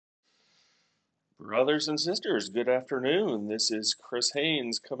Brothers and sisters, good afternoon. This is Chris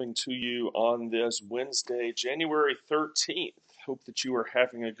Haynes coming to you on this Wednesday, January 13th. Hope that you are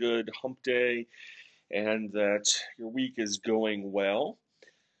having a good hump day and that your week is going well.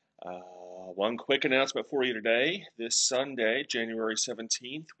 One quick announcement for you today. This Sunday, January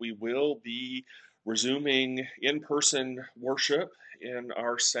 17th, we will be resuming in-person worship in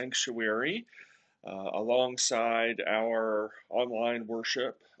our sanctuary alongside our online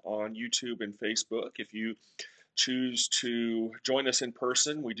worship on YouTube and Facebook. If you choose to join us in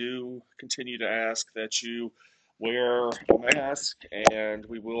person, we do continue to ask that you wear a mask, and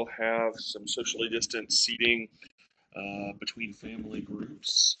we will have some socially distanced seating between family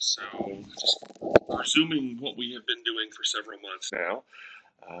groups. So just resuming what we have been doing for several months now.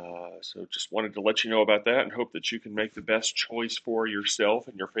 So just wanted to let you know about that and hope that you can make the best choice for yourself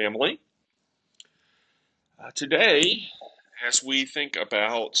and your family. Today, as we think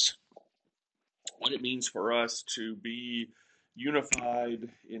about what it means for us to be unified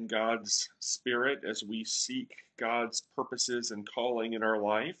in God's Spirit as we seek God's purposes and calling in our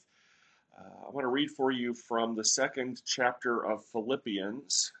life, I want to read for you from the second chapter of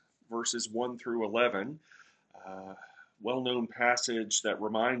Philippians, verses 1 through 11. Well-known passage that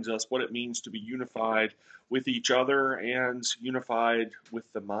reminds us what it means to be unified with each other and unified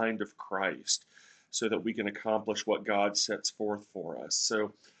with the mind of Christ, so that we can accomplish what God sets forth for us.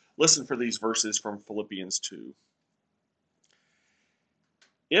 So listen for these verses from Philippians 2.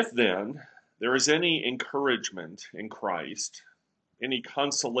 If then there is any encouragement in Christ, any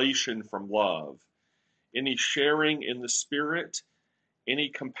consolation from love, any sharing in the Spirit, any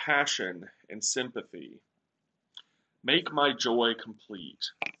compassion and sympathy, make my joy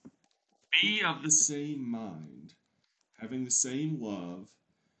complete. Be of the same mind, having the same love,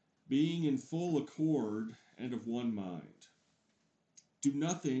 being in full accord and of one mind. Do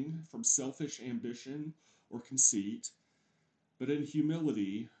nothing from selfish ambition or conceit, but in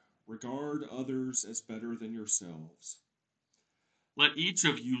humility regard others as better than yourselves. Let each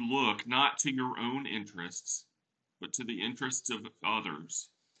of you look not to your own interests, but to the interests of others.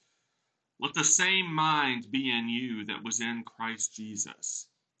 Let the same mind be in you that was in Christ Jesus,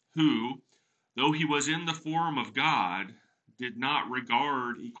 who, though he was in the form of God, did not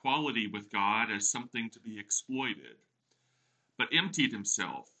regard equality with God as something to be exploited, but emptied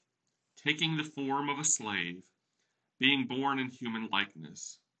himself, taking the form of a slave, being born in human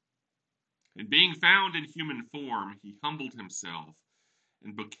likeness. And being found in human form, he humbled himself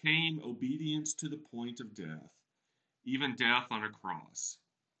and became obedient to the point of death, even death on a cross.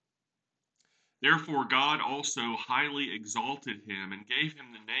 Therefore God also highly exalted him and gave him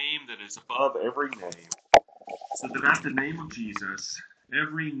the name that is above every name, so that at the name of Jesus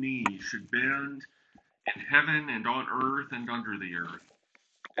every knee should bend in heaven and on earth and under the earth,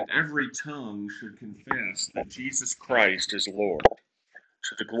 and every tongue should confess that Jesus Christ is Lord,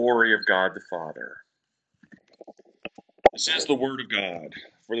 to the glory of God the Father. This is the word of God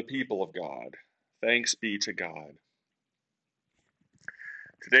for the people of God. Thanks be to God.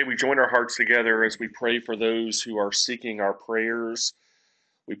 Today we join our hearts together as we pray for those who are seeking our prayers.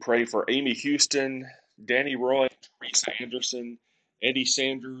 We pray for Amy Houston, Danny Roy, Teresa Anderson, Eddie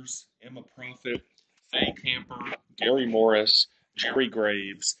Sanders, Emma Prophet, Faye Camper, Gary Morris, Jerry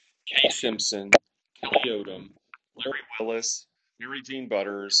Graves, Kay Simpson, Kelly Odom, Larry Willis, Mary Jean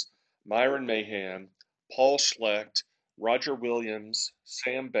Butters, Myron Mahan, Paul Schlecht, Roger Williams,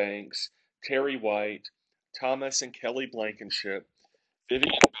 Sam Banks, Terry White, Thomas and Kelly Blankenship,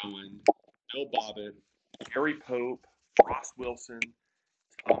 Vivian Bowen, Bill Bobbitt, Gary Pope, Ross Wilson,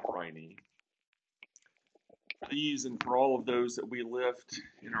 Tom Riney. For these and for all of those that we lift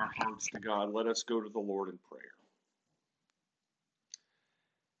in our hearts to God, let us go to the Lord in prayer.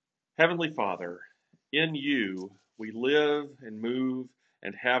 Heavenly Father, in you we live and move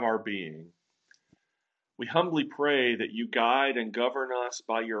and have our being. We humbly pray that you guide and govern us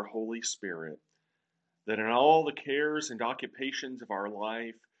by your Holy Spirit, that in all the cares and occupations of our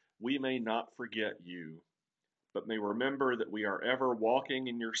life we may not forget you, but may remember that we are ever walking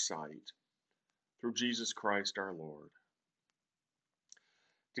in your sight, through Jesus Christ our Lord.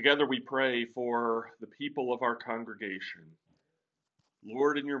 Together we pray for the people of our congregation.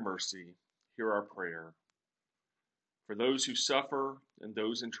 Lord, in your mercy, hear our prayer. For those who suffer and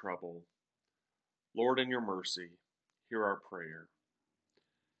those in trouble, Lord, in your mercy, hear our prayer.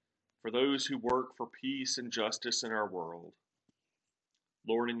 For those who work for peace and justice in our world,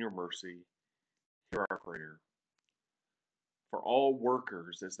 Lord, in your mercy, hear our prayer. For all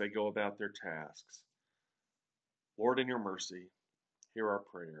workers as they go about their tasks, Lord, in your mercy, hear our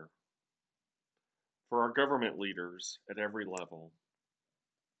prayer. For our government leaders at every level,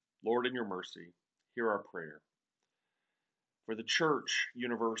 Lord, in your mercy, hear our prayer. For the Church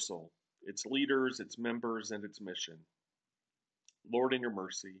Universal, its leaders, its members, and its mission, Lord, in your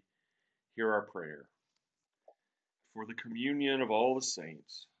mercy, hear our prayer. For the communion of all the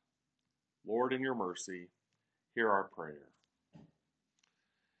saints, Lord, in your mercy, hear our prayer.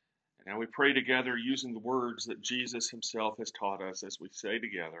 And now we pray together using the words that Jesus himself has taught us as we say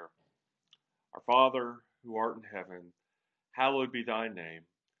together, Our Father, who art in heaven, hallowed be thy name.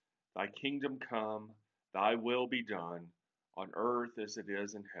 Thy kingdom come, thy will be done, on earth as it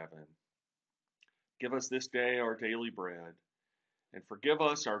is in heaven. Give us this day our daily bread, and forgive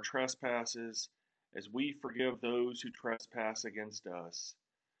us our trespasses, as we forgive those who trespass against us.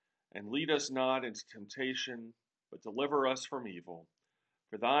 And lead us not into temptation, but deliver us from evil.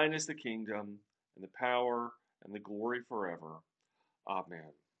 For thine is the kingdom, and the power, and the glory forever.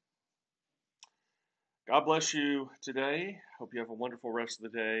 Amen. God bless you today. Hope you have a wonderful rest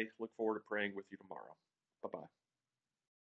of the day. Look forward to praying with you tomorrow.